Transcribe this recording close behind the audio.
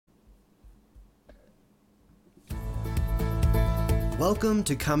Welcome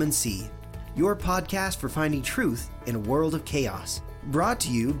to Come and See, your podcast for finding truth in a world of chaos. Brought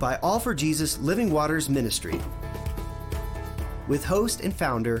to you by All for Jesus Living Waters Ministry. With host and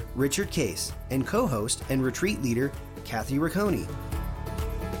founder Richard Case and co-host and retreat leader Kathy Riccone.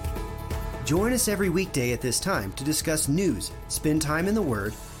 Join us every weekday at this time to discuss news, spend time in the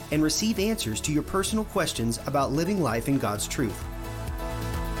Word, and receive answers to your personal questions about living life in God's truth.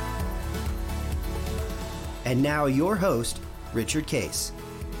 And now your host, Richard Case.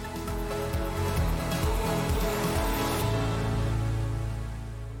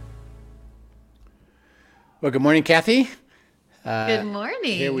 Well, good morning, Kathy. Good morning.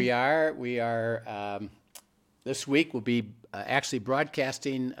 Here we are. This week we'll be actually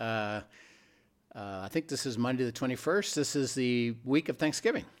broadcasting, I think this is Monday the 21st. This is the week of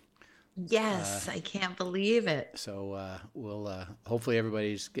Thanksgiving. Yes, I can't believe it. So we'll hopefully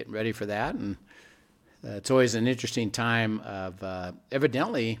everybody's getting ready for that. And it's always an interesting time of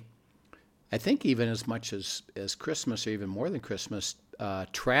evidently, I think even as much as Christmas or even more than Christmas,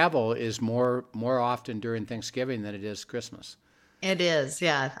 travel is more often during Thanksgiving than it is Christmas. It is,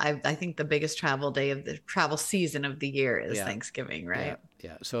 yeah. I think the biggest travel season of the year is Thanksgiving, right?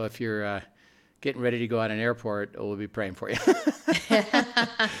 Yeah. So if you're getting ready to go out an airport, we'll be praying for you.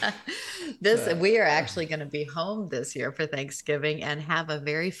 We are actually going to be home this year for Thanksgiving and have a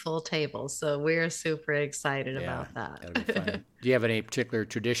very full table. So we're super excited about that. That'll be fun. Do you have any particular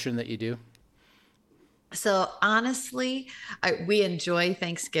tradition that you do? So honestly, we enjoy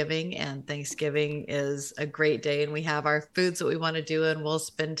Thanksgiving, and Thanksgiving is a great day, and we have our foods that we want to do, and we'll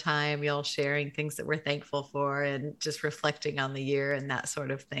spend time, sharing things that we're thankful for and just reflecting on the year and that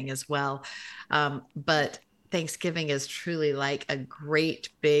sort of thing as well. But Thanksgiving is truly like a great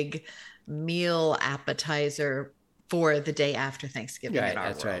big meal appetizer for the day after Thanksgiving in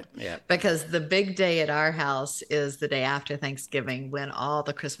our world. Right. Yeah. Because the big day at our house is the day after Thanksgiving when all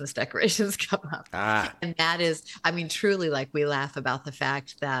the Christmas decorations come up. And that is, truly, like, we laugh about the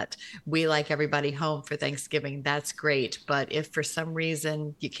fact that we like everybody home for Thanksgiving. That's great. But if for some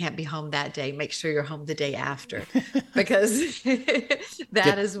reason you can't be home that day, make sure you're home the day after, because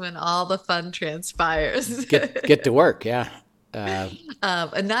that is when all the fun transpires. Get to work. Yeah.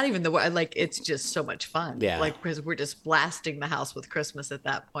 And not even it's just so much fun. Yeah. Because we're just blasting the house with Christmas at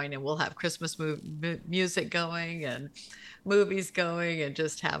that point, and we'll have Christmas music going and movies going and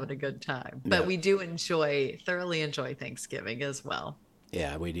just having a good time. But we do thoroughly enjoy Thanksgiving as well.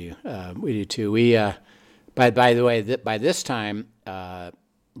 Yeah, we do. We do too. We, by the way, by this time,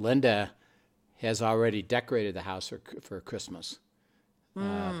 Linda has already decorated the house for Christmas.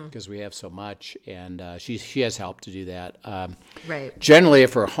 Because we have so much, and she has helped to do that. Right. Generally,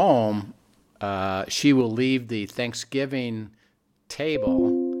 if we're home, she will leave the Thanksgiving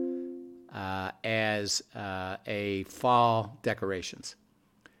table as a fall decorations.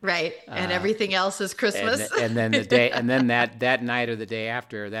 Right, and everything else is Christmas. And then that night or the day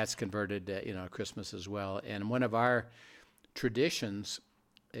after, that's converted to Christmas as well. And one of our traditions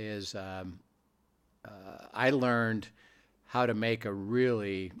is I learned how to make a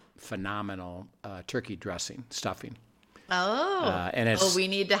really phenomenal turkey dressing stuffing. And we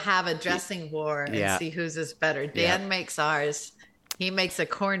need to have a dressing war and see whose is better. Dan makes ours. He makes a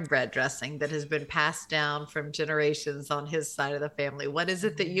cornbread dressing that has been passed down from generations on his side of the family. What is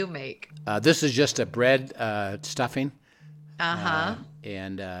it that you make? This is just a bread stuffing.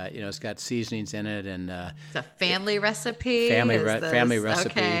 And it's got seasonings in it, and it's a family recipe. Family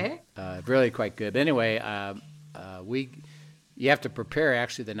recipe. Okay. Really quite good. But anyway, you have to prepare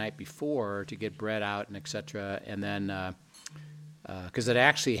actually the night before to get bread out and etc. And then because it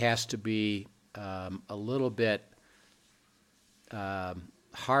actually has to be a little bit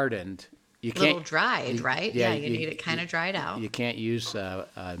hardened. You can't. A little dried, right? Yeah, you need it kind of dried out. You can't use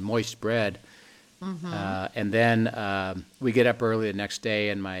moist bread. Mm-hmm. And then we get up early the next day,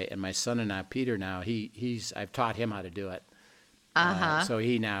 and my son and I, Peter, now I've taught him how to do it. So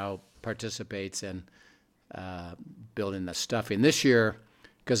he now participates in building the stuffing. This year,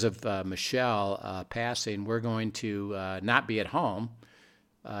 because of Michelle passing, we're going to not be at home,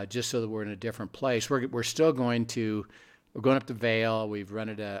 just so that we're in a different place. We're still going up to Vail. We've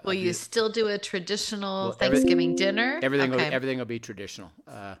rented a. Will you still do a traditional Thanksgiving dinner? Everything will be traditional.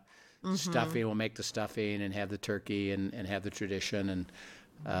 Stuffing, we'll make the stuffing and have the turkey and have the tradition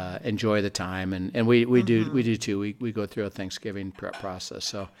and enjoy the time. And we do too. We go through a Thanksgiving prep process.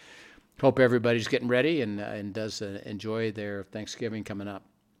 So hope everybody's getting ready and does enjoy their Thanksgiving coming up.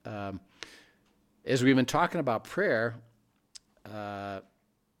 As we've been talking about prayer,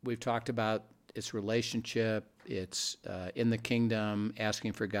 we've talked about its relationship, it's in the kingdom,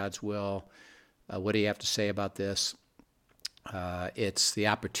 asking for God's will. What do you have to say about this? It's the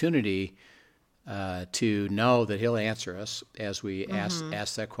opportunity to know that He'll answer us as we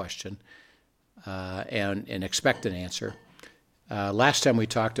ask that question and expect an answer. Last time we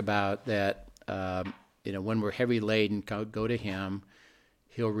talked about that, when we're heavy laden, go to Him.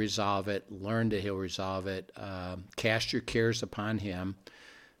 He'll resolve it. Learn that He'll resolve it. Cast your cares upon Him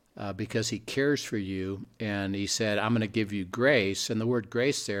because He cares for you. And He said, I'm going to give you grace. And the word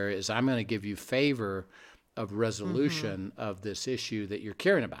grace there is I'm going to give you favor of resolution of this issue that you're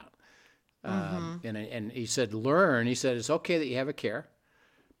caring about. And He said, learn. He said, it's okay that you have a care.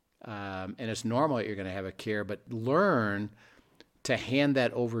 And it's normal that you're going to have a care, but learn to hand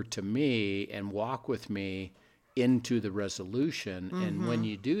that over to me and walk with me into the resolution. And when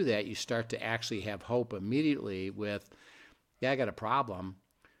you do that, you start to actually have hope immediately with, I got a problem,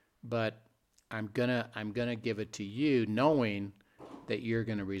 but I'm gonna give it to you, knowing that you're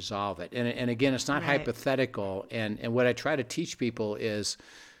gonna resolve it. And again, it's not hypothetical. And what I try to teach people is,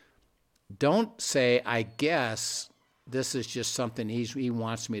 don't say, I guess this is just something he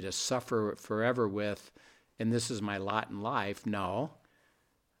wants me to suffer forever with, and this is my lot in life. No.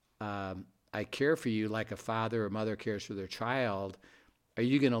 I care for you like a father or mother cares for their child. Are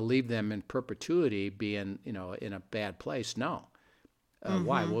you going to leave them in perpetuity being, in a bad place? No.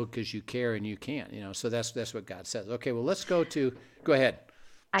 Why? Well, because you care and you can't, so that's what God says. Okay, well, let's go ahead.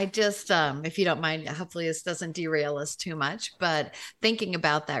 I just, if you don't mind, hopefully this doesn't derail us too much, but thinking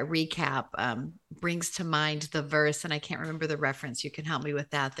about that recap brings to mind the verse, and I can't remember the reference. You can help me with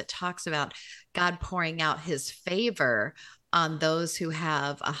that talks about God pouring out His favor on those who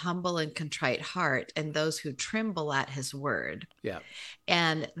have a humble and contrite heart and those who tremble at His word. Yeah.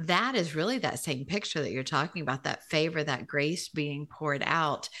 And that is really that same picture that you're talking about, that favor, that grace being poured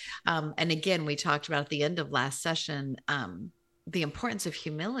out. And again, we talked about at the end of last session, the importance of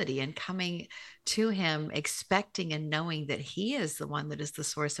humility and coming to Him, expecting and knowing that He is the one that is the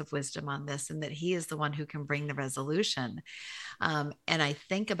source of wisdom on this, and that He is the one who can bring the resolution. And I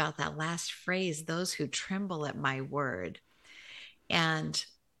think about that last phrase, those who tremble at my word. And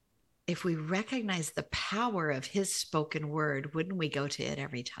if we recognize the power of His spoken word, wouldn't we go to it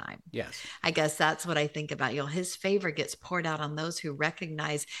every time? Yes. I guess that's what I think about. His favor gets poured out on those who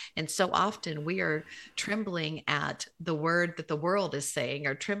recognize. And so often we are trembling at the word that the world is saying,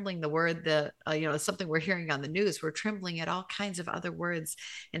 or trembling the word that, something we're hearing on the news. We're trembling at all kinds of other words.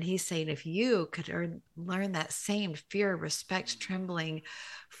 And He's saying, if you could learn that same fear, respect, trembling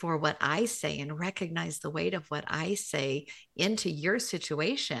for what I say, and recognize the weight of what I say into your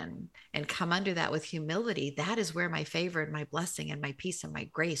situation, and come under that with humility, that is where my favor and my blessing and my peace and my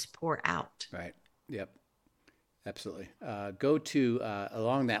grace pour out. Right. Yep. Absolutely. Go to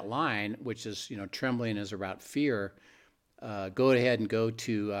along that line, which is, trembling is about fear. Go ahead and go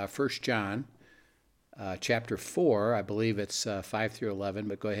to 1 John chapter 4. I believe it's 5 through 11,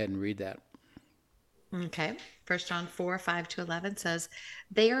 but go ahead and read that. Okay. 1 John 4, 5 to 11 says,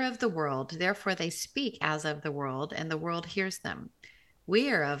 they are of the world, therefore they speak as of the world, and the world hears them.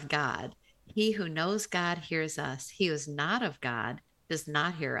 We are of God. He who knows God hears us. He who is not of God does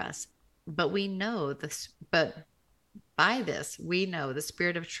not hear us. But we know this, but by this we know the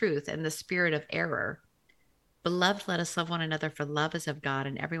spirit of truth and the spirit of error. Beloved, let us love one another, for love is of God,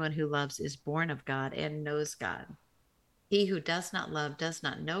 and everyone who loves is born of God and knows God. He who does not love does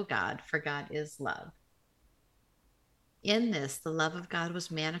not know God, for God is love. In this, the love of God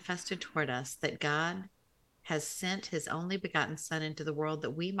was manifested toward us, that God has sent His only begotten Son into the world that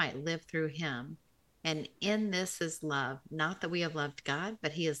we might live through Him. And in this is love, not that we have loved God,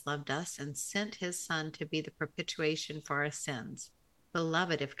 but He has loved us and sent His Son to be the propitiation for our sins.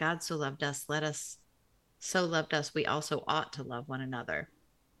 Beloved, if God so loved us, we also ought to love one another.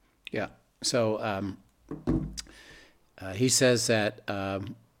 Yeah. So he says that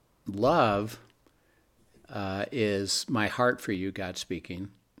love is my heart for you, God speaking.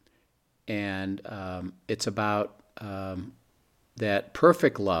 And it's about that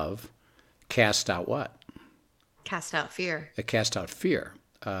perfect love cast out what? Cast out fear. It cast out fear.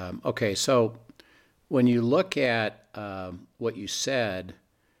 Okay, so when you look at what you said,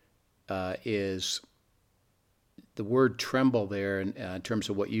 is the word tremble there in terms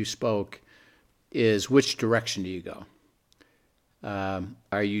of what you spoke, is which direction do you go?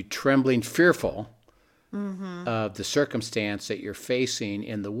 Are you trembling, fearful of the circumstance that you're facing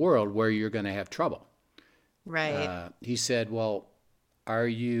in the world where you're going to have trouble? Right. He said, well, are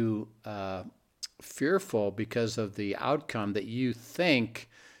you fearful because of the outcome that you think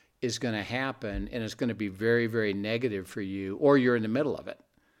is going to happen, and it's going to be very, very negative for you, or you're in the middle of it?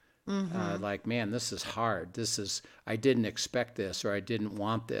 Like, man, this is hard. I didn't expect this, or I didn't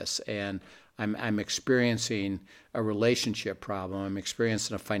want this, and I'm experiencing a relationship problem. I'm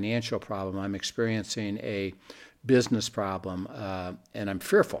experiencing a financial problem. I'm experiencing a business problem, and I'm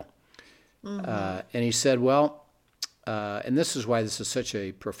fearful. And he said, well, and this is why this is such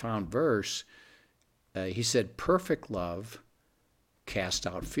a profound verse. He said, perfect love casts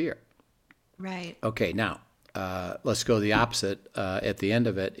out fear. Right. Okay, now let's go the opposite. At the end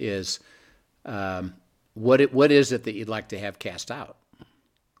of it is, what is it that you'd like to have cast out?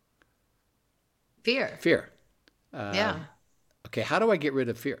 Fear. Fear. Yeah. Okay, how do I get rid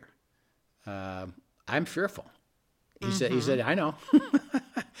of fear? I'm fearful. He said, I know.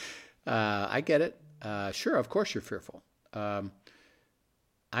 I get it. Sure, of course you're fearful. I'm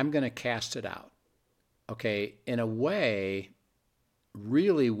going to cast it out. Okay, in a way,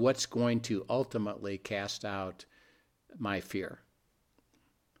 really what's going to ultimately cast out my fear?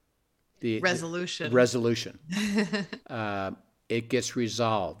 The resolution. Resolution. It gets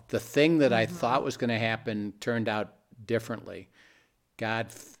resolved. The thing that I thought was going to happen turned out differently. God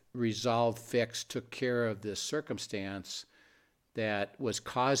resolved, fixed, took care of this circumstance that was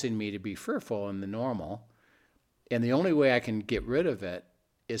causing me to be fearful in the normal. And the only way I can get rid of it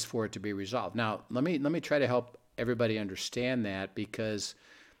is for it to be resolved. Now, let me try to help everybody understand that, because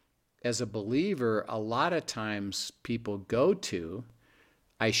as a believer, a lot of times people go to,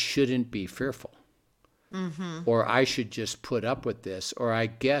 I shouldn't be fearful. Or I should just put up with this, or I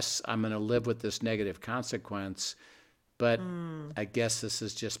guess I'm going to live with this negative consequence, but I guess this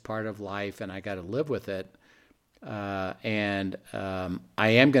is just part of life and I got to live with it. And I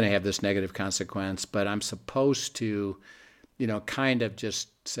am going to have this negative consequence, but I'm supposed to, kind of just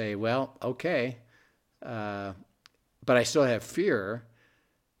say, well, okay, but I still have fear,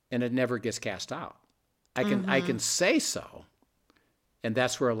 and it never gets cast out. I can say so. And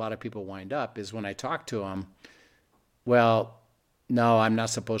that's where a lot of people wind up, is when I talk to them, well, no, I'm not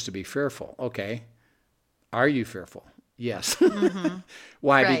supposed to be fearful. Okay. Are you fearful? Yes.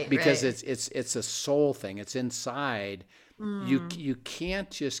 Why? Right, because right. it's a soul thing. It's inside. You can't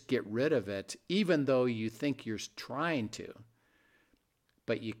just get rid of it, even though you think you're trying to.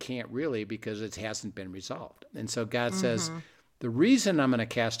 But you can't really, because it hasn't been resolved. And so God says, the reason I'm going to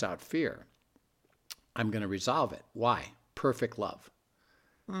cast out fear, I'm going to resolve it. Why? Perfect love.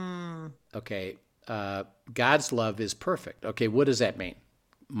 Okay, God's love is perfect. Okay, what does that mean?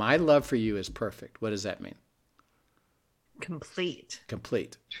 My love for you is perfect. What does that mean? Complete.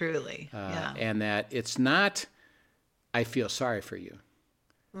 Complete. Truly. Yeah. And that it's not, I feel sorry for you.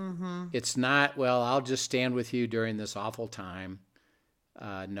 It's not, well, I'll just stand with you during this awful time.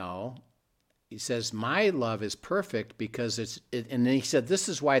 No. He says, my love is perfect because and then he said, this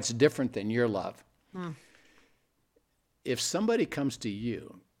is why it's different than your love. If somebody comes to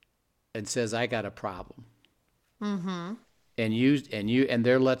you and says, I got a problem, and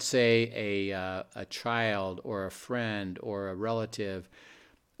they're, let's say, a child or a friend or a relative,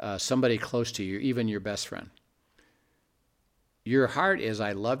 somebody close to you, even your best friend, your heart is,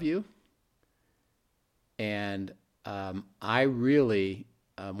 I love you, and I really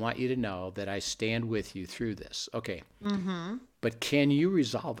want you to know that I stand with you through this. Okay. But can you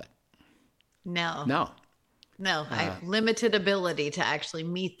resolve it? No. No. I have limited ability to actually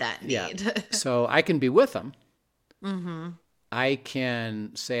meet that need. Yeah. So I can be with them. I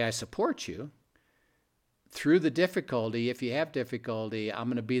can say I support you through the difficulty. If you have difficulty, I'm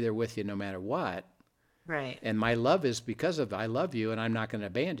going to be there with you no matter what. Right. And my love is because of I love you, and I'm not going to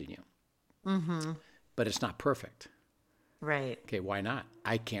abandon you. But it's not perfect. Right. Okay, why not?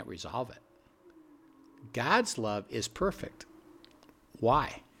 I can't resolve it. God's love is perfect.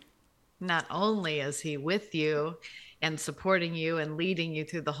 Why? Not only is he with you and supporting you and leading you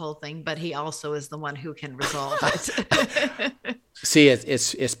through the whole thing, but he also is the one who can resolve it. See,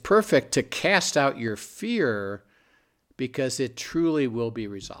 it's perfect to cast out your fear, because it truly will be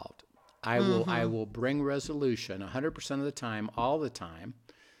resolved. I will bring resolution 100% of the time, all the time.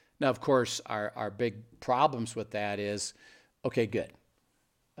 Now, of course, our big problems with that is, okay, good.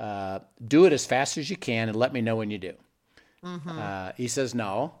 Do it as fast as you can and let me know when you do. He says,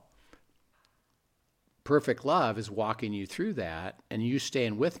 no. Perfect love is walking you through that, and you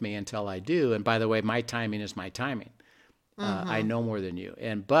staying with me until I do. And by the way, my timing is my timing. I know more than you.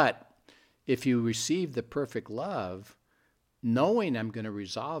 But if you receive the perfect love, knowing I'm going to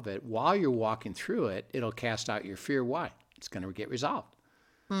resolve it while you're walking through it, it'll cast out your fear. Why? It's going to get resolved.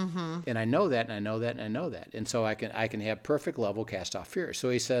 And I know that, and I know that, and I know that. And so I can have perfect love will cast off fear. So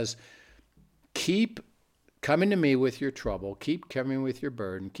he says, keep coming to me with your trouble. Keep coming with your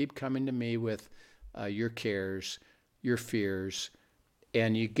burden. Keep coming to me with your cares, your fears,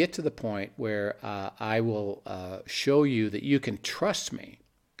 and you get to the point where I will show you that you can trust me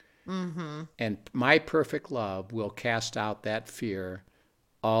And my perfect love will cast out that fear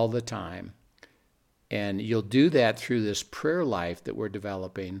all the time. And you'll do that through this prayer life that we're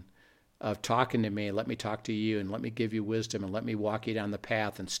developing of talking to me, let me talk to you, and let me give you wisdom, and let me walk you down the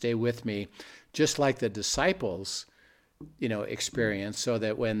path and stay with me, just like the disciples, experience, so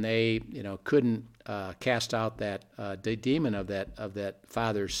that when they, couldn't cast out that the demon of that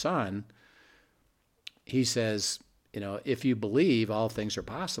father's son, he says, if you believe, all things are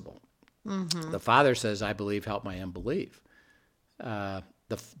possible. The father says, I believe, help my unbelief. The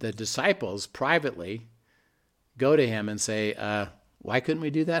disciples privately go to him and say, why couldn't we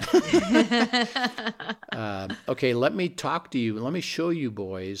do that? Okay, let me talk to you. Let me show you,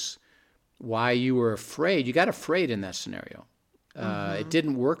 boys, why you were afraid. You got afraid in that scenario. It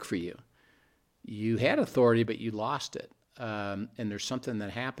didn't work for you. You had authority, but you lost it. And there's something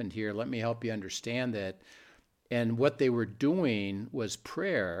that happened here. Let me help you understand that. And what they were doing was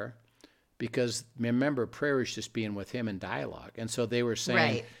prayer, because remember, prayer is just being with him in dialogue. And so they were saying,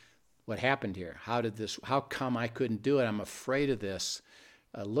 Right. what happened here? How come I couldn't do it? I'm afraid of this.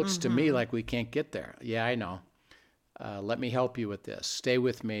 Looks to me like we can't get there. Yeah, I know. Let me help you with this. Stay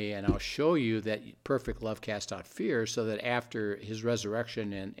with me, and I'll show you that perfect love casts out fear, so that after his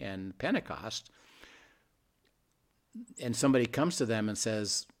resurrection and Pentecost, and somebody comes to them and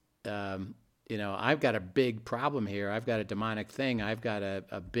says, I've got a big problem here. I've got a demonic thing. I've got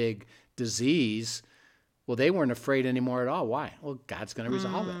a big disease. Well, they weren't afraid anymore at all. Why? Well, God's going to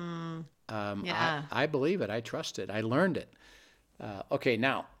resolve it. Yeah. I believe it. I trust it. I learned it. Okay,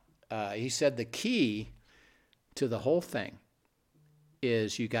 now, he said the key to the whole thing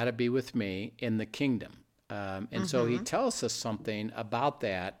is you got to be with me in the kingdom. And so he tells us something about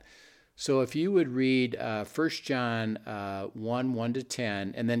that. So if you would read 1 John 1 to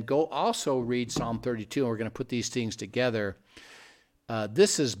 10, and then go also read Psalm 32, and we're going to put these things together.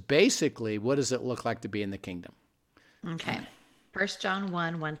 This is basically, what does it look like to be in the kingdom? Okay. 1 John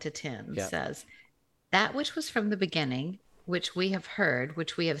 1 to 10 Yep. says, that which was from the beginning, which we have heard,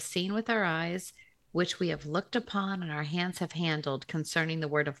 which we have seen with our eyes, which we have looked upon and our hands have handled concerning the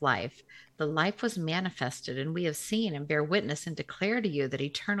word of life. The life was manifested, and we have seen and bear witness and declare to you that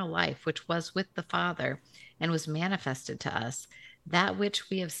eternal life, which was with the Father and was manifested to us, that which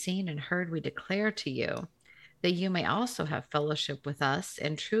we have seen and heard we declare to you, that you may also have fellowship with us.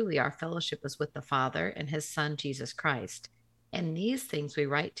 And truly our fellowship is with the Father and his Son, Jesus Christ. And these things we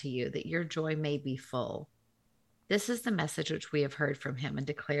write to you, that your joy may be full. This is the message which we have heard from him and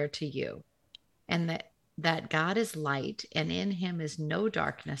declare to you, and that God is light, and in him is no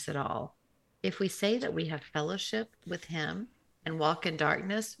darkness at all. If we say that we have fellowship with him and walk in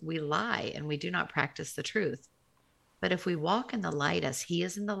darkness, we lie and we do not practice the truth. But if we walk in the light as he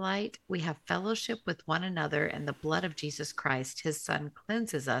is in the light, we have fellowship with one another, and the blood of Jesus Christ, his Son,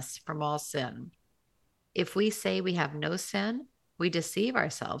 cleanses us from all sin. If we say we have no sin, we deceive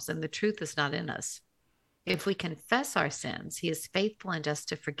ourselves, and the truth is not in us. If we confess our sins, he is faithful and just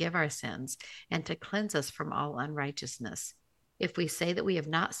to forgive our sins and to cleanse us from all unrighteousness. If we say that we have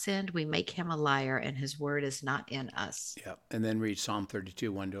not sinned, we make him a liar, and his word is not in us. Yeah. And then read Psalm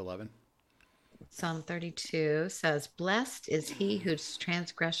 32, 1 to 11. Psalm 32 says, blessed is he whose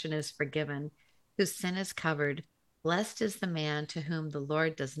transgression is forgiven, whose sin is covered. Blessed is the man to whom the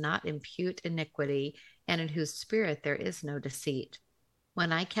Lord does not impute iniquity, and in whose spirit there is no deceit.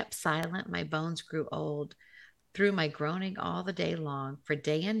 When I kept silent, my bones grew old through my groaning all the day long. For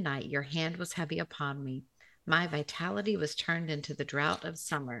day and night your hand was heavy upon me. My vitality was turned into the drought of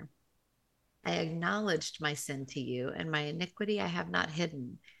summer. I acknowledged my sin to you, and my iniquity I have not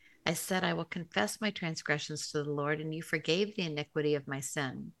hidden. I said, I will confess my transgressions to the Lord, and you forgave the iniquity of my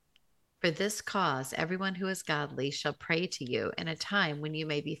sin. For this cause, everyone who is godly shall pray to you in a time when you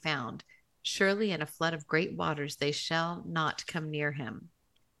may be found. Surely in a flood of great waters they shall not come near him.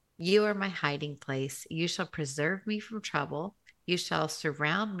 You are my hiding place. You shall preserve me from trouble. You shall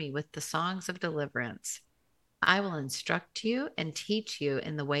surround me with the songs of deliverance. I will instruct you and teach you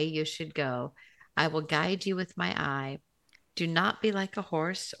in the way you should go. I will guide you with my eye. Do not be like a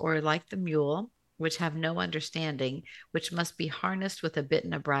horse or like the mule, which have no understanding, which must be harnessed with a bit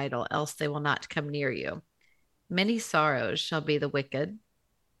and a bridle, else they will not come near you. Many sorrows shall be to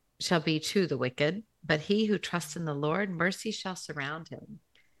the wicked, but he who trusts in the Lord, mercy shall surround him.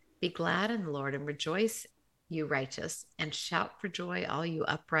 Be glad in the Lord and rejoice, you righteous, and shout for joy, all you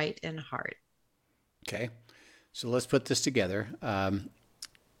upright in heart. Okay, so let's put this together.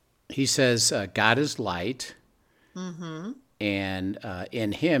 He says, God is light, and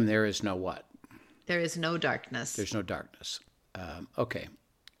in him there is no what? There is no darkness. There's no darkness. Okay.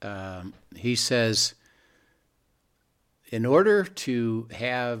 He says, In order to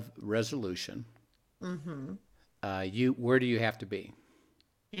have resolution, where do you have to be?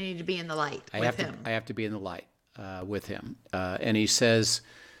 You need to be in the light with him. I have to be in the light with him. And he says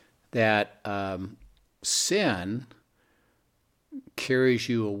that sin carries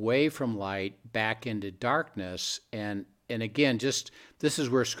you away from light back into darkness. And again, this is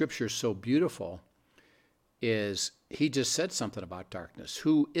where Scripture is so beautiful, is he just said something about darkness.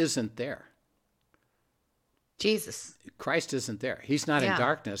 Who isn't there? Jesus. Christ isn't there. He's not in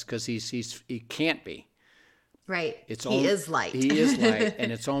darkness because he can't be. Right. He is light. He is light,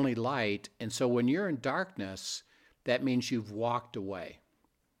 and it's only light. And so when you're in darkness, that means you've walked away.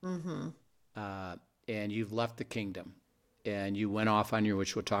 And you've left the kingdom. And you went off on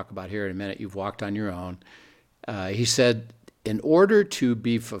which we'll talk about here in a minute. You've walked on your own. He said, in order to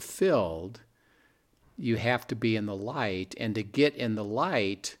be fulfilled, you have to be in the light. And to get in the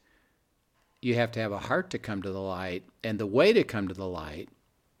light, you have to have a heart to come to the light. And the way to come to the light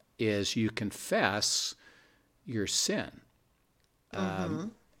is you confess your sin.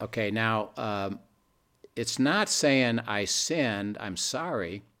 Okay, now, it's not saying I sinned, I'm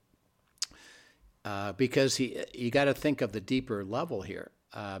sorry, because you got to think of the deeper level here.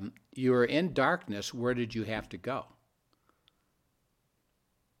 You were in darkness, where did you have to go?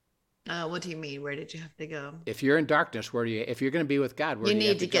 What do you mean? Where did you have to go? If you're in darkness, if you're going to be with God, where do you have to go?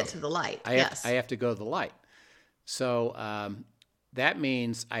 You need to get to the light. I have to go to the light. So that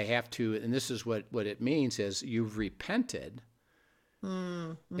means I have to, and this is what it means is you've repented.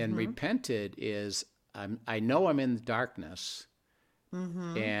 And repented is I know I'm in the darkness,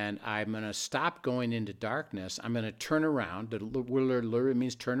 and I'm going to stop going into darkness. I'm going to turn around. The word literally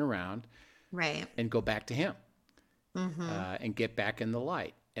means turn around, right, and go back to Him, and get back in the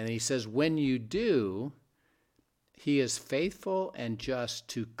light. And he says, when you do, He is faithful and just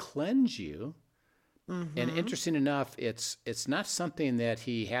to cleanse you. And interesting enough, it's not something that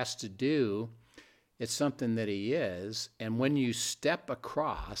He has to do. It's something that He is. And when you step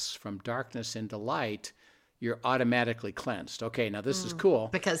across from darkness into light, you're automatically cleansed. Okay, now this is cool.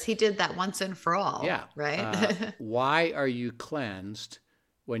 Because He did that once and for all. Yeah. Right? Why are you cleansed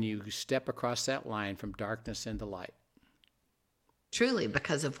when you step across that line from darkness into light? Truly,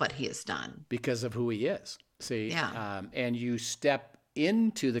 because of what He has done. Because of who He is. See? Yeah. And you step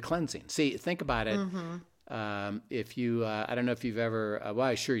into the cleansing. See, think about it. If you, I don't know if you've ever,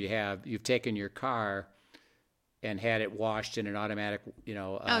 well, sure you have. You've taken your car and had it washed in an automatic,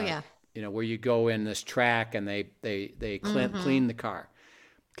 where you go in this track and they clean the car.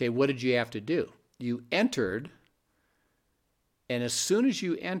 Okay, what did you have to do? You entered, and as soon as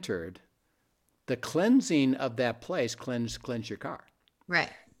you entered, the cleansing of that place cleanse your car.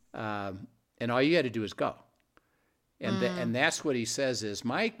 Right. And all you had to do is go. And that's what he says is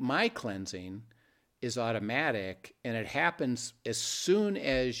my cleansing is automatic, and it happens as soon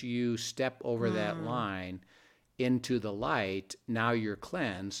as you step over that line into the light. Now you're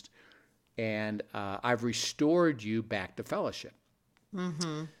cleansed, and I've restored you back to fellowship.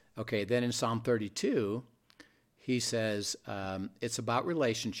 Okay, then in Psalm 32, he says it's about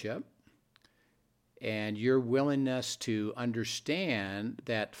relationship and your willingness to understand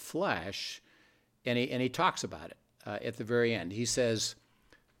that flesh, and he talks about it. At the very end, he says,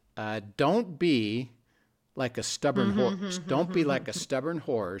 don't be like a stubborn horse. Don't be like a stubborn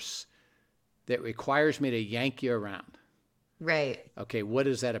horse that requires me to yank you around. Right. Okay, what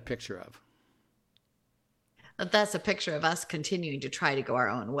is that a picture of? That's a picture of us continuing to try to go our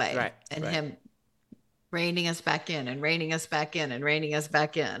own way. Right. And Him reining us back in and reining us back in and reining us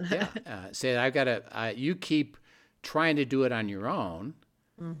back in. Yeah. Say, you keep trying to do it on your own.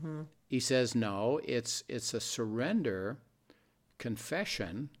 He says, no, it's a surrender,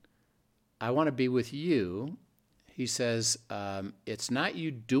 confession. I want to be with you. He says, it's not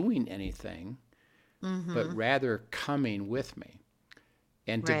you doing anything, but rather coming with me.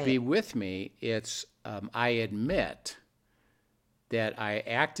 And to be with me, it's I admit that I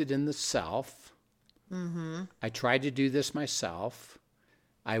acted in the self. I tried to do this myself.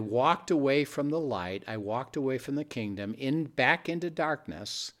 I walked away from the light. I walked away from the kingdom, back into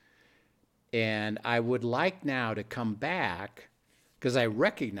darkness. And I would like now to come back because I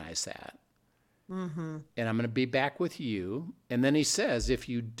recognize that. And I'm going to be back with you. And then he says, if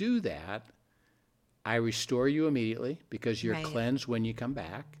you do that, I restore you immediately because you're cleansed when you come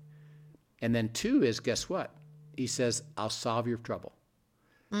back. And then 2 is, guess what? He says, I'll solve your trouble.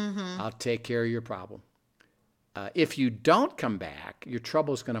 I'll take care of your problem. If you don't come back, your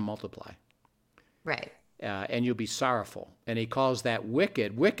trouble is going to multiply. Right. And you'll be sorrowful. And he calls that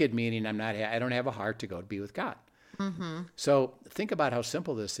wicked. Wicked meaning I don't have a heart to go to be with God. So think about how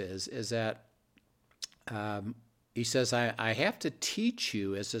simple this is that He says, I have to teach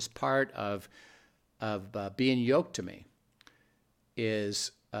you as this part of being yoked to me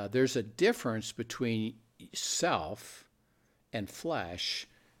is there's a difference between self and flesh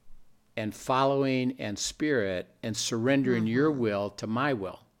and following and spirit and surrendering your will to my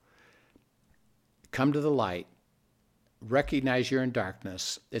will. Come to the light. Recognize you're in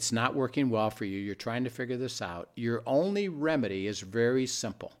darkness. It's not working well for you. You're trying to figure this out. Your only remedy is very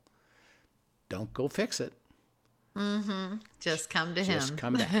simple. Don't go fix it. Just come to him. Just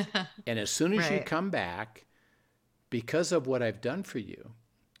come back. And as soon as you Right. come back, because of what I've done for you,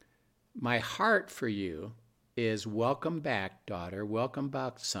 my heart for you is welcome back, daughter. Welcome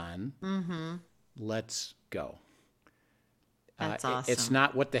back, son. Let's go. That's It's awesome.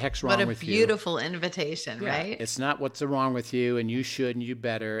 not what the heck's wrong What a with you. beautiful invitation, Yeah, right? it's not what's wrong with you, and you should, and you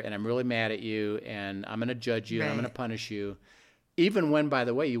better, and I'm really mad at you, and I'm going to judge you, and I'm going to Right. punish you. Even when, by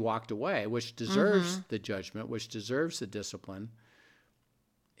the way, you walked away, which deserves the judgment, which deserves the discipline.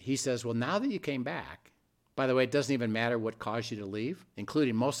 He says, well, now that you came back, by the way, it doesn't even matter what caused you to leave,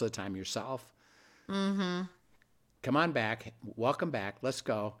 including most of the time yourself. Come on back. Welcome back. Let's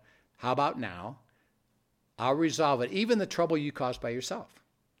go. How about now? I'll resolve it, even the trouble you caused by yourself.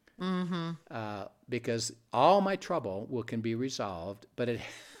 Because all my trouble can be resolved, but it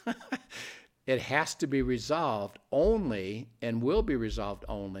it has to be resolved only and will be resolved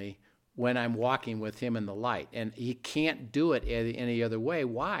only when I'm walking with him in the light. And he can't do it any other way.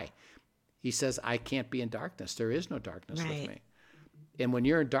 Why? He says, I can't be in darkness. There is no darkness with Right. me. And when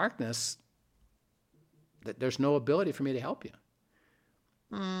you're in darkness, there's no ability for me to help you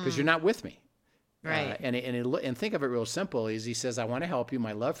because you're not with me. Right. And think of it real simple. Is he says, I want to help you.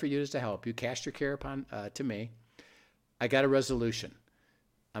 My love for you is to help you. Cast your care upon to me. I got a resolution.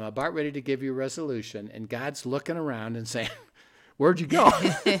 I'm about ready to give you a resolution, and God's looking around and saying, "Where'd you go?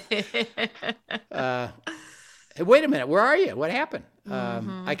 Hey, wait a minute. Where are you? What happened?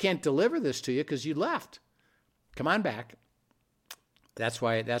 I can't deliver this to you because you left. Come on back." That's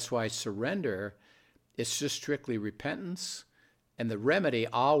why surrender. It's just strictly repentance. And the remedy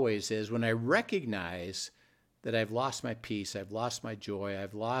always is when I recognize that I've lost my peace, I've lost my joy,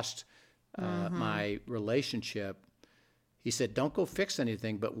 I've lost my relationship. He said, don't go fix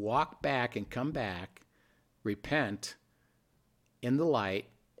anything, but walk back and come back, repent in the light,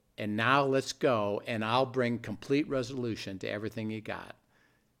 and now let's go, and I'll bring complete resolution to everything you got.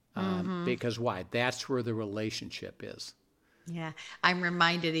 Because why? That's where the relationship is. Yeah. I'm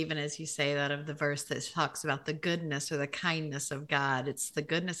reminded, even as you say that, of the verse that talks about the goodness or the kindness of God. It's the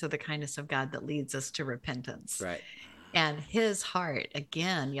goodness or the kindness of God that leads us to repentance. Right. And his heart,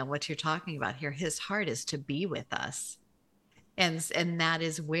 again, what you're talking about here, his heart is to be with us. And that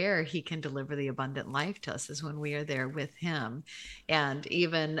is where he can deliver the abundant life to us, is when we are there with him. And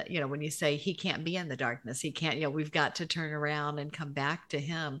even, when you say he can't be in the darkness, he can't, we've got to turn around and come back to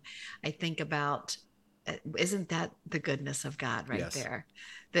him. I think about, isn't that the goodness of God right Yes. there?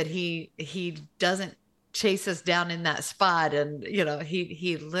 That he doesn't chase us down in that spot. And,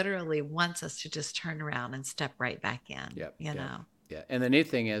 he literally wants us to just turn around and step right back in, Yep. you know? Yeah. And the neat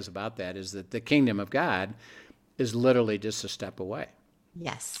thing is about that is that the kingdom of God is literally just a step away.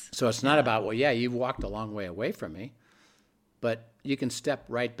 Yes. So it's not about, well, yeah, you've walked a long way away from me, but you can step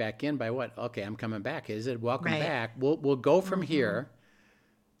right back in by what? Okay, I'm coming back. Is it welcome Right. back? We'll go from here.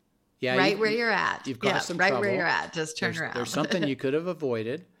 Yeah, Right where you're at. You've caused some right trouble. where you're at. Just turn around. There's something you could have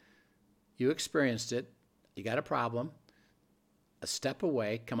avoided. You experienced it. You got a problem. A step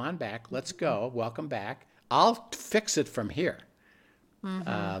away. Come on back. Let's go. Welcome back. I'll fix it from here.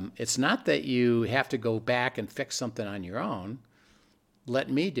 It's not that you have to go back and fix something on your own. Let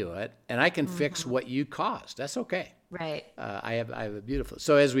me do it, and I can fix what you caused. That's okay. Right. I have a beautiful.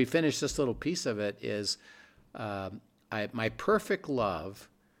 So as we finish this little piece of it is, my perfect love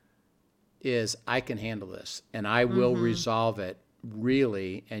is I can handle this, and I will resolve it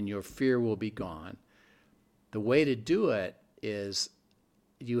really, and your fear will be gone. The way to do it is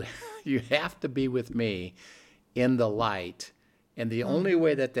you have to be with me in the light. And the only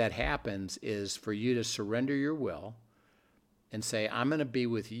way that happens is for you to surrender your will and say, I'm going to be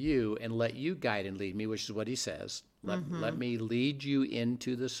with you and let you guide and lead me, which is what he says. Let me lead you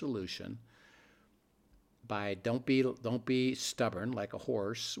into the solution. Don't be stubborn like a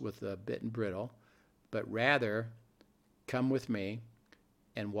horse with a bit and bridle, but rather come with me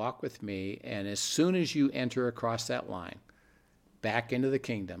and walk with me. And as soon as you enter across that line, back into the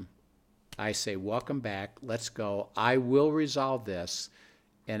kingdom, I say, welcome back. Let's go. I will resolve this.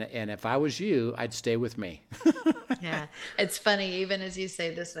 And if I was you, I'd stay with me. Yeah. It's funny, even as you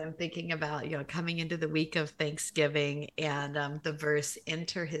say this, I'm thinking about, coming into the week of Thanksgiving and the verse,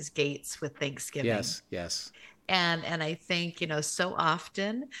 enter his gates with thanksgiving. Yes. And I think, so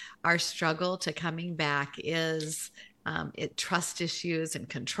often our struggle to coming back is trust issues and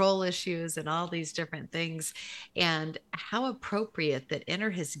control issues and all these different things. And how appropriate that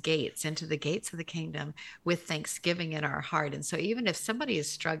enter his gates, into the gates of the kingdom, with thanksgiving in our heart. And so even if somebody is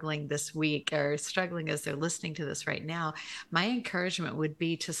struggling this week or struggling as they're listening to this right now, my encouragement would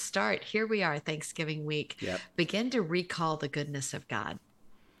be to start, here we are, Thanksgiving week, begin to recall the goodness of God.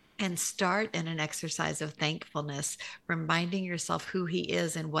 And start in an exercise of thankfulness, reminding yourself who he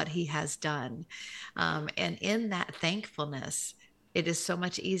is and what he has done. And in that thankfulness, it is so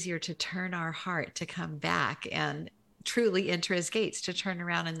much easier to turn our heart to come back and truly enter his gates, to turn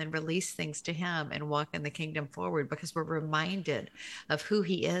around and then release things to him and walk in the kingdom forward, because we're reminded of who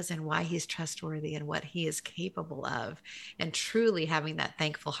he is and why he's trustworthy and what he is capable of. And truly having that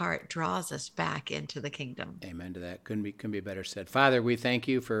thankful heart draws us back into the kingdom. Amen to that. Couldn't be better said. Father, we thank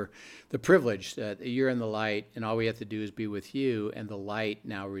you for the privilege that you're in the light, and all we have to do is be with you, and the light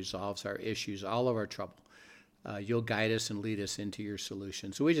now resolves our issues, all of our trouble. You'll guide us and lead us into your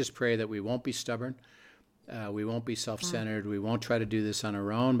solution. So we just pray that we won't be stubborn. We won't be self-centered. We won't try to do this on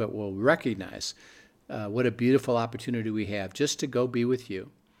our own, but we'll recognize what a beautiful opportunity we have just to go be with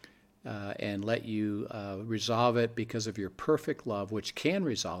you and let you resolve it because of your perfect love, which can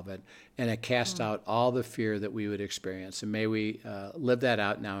resolve it, and it casts out all the fear that we would experience. And may we live that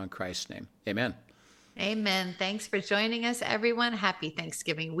out now in Christ's name. Amen. Amen. Thanks for joining us, everyone. Happy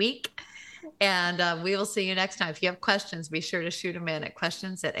Thanksgiving week. And we will see you next time. If you have questions, be sure to shoot them in at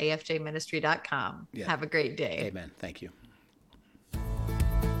questions@afjministry.com. Have a great day. Amen. Thank you.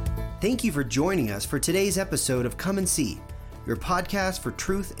 Thank you for joining us for today's episode of Come and See, your podcast for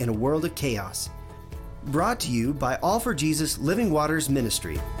truth in a world of chaos. Brought to you by All for Jesus Living Waters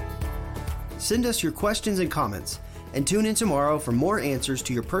Ministry. Send us your questions and comments, and tune in tomorrow for more answers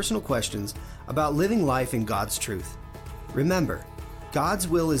to your personal questions about living life in God's truth. Remember, God's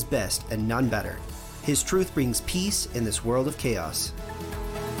will is best and none better. His truth brings peace in this world of chaos.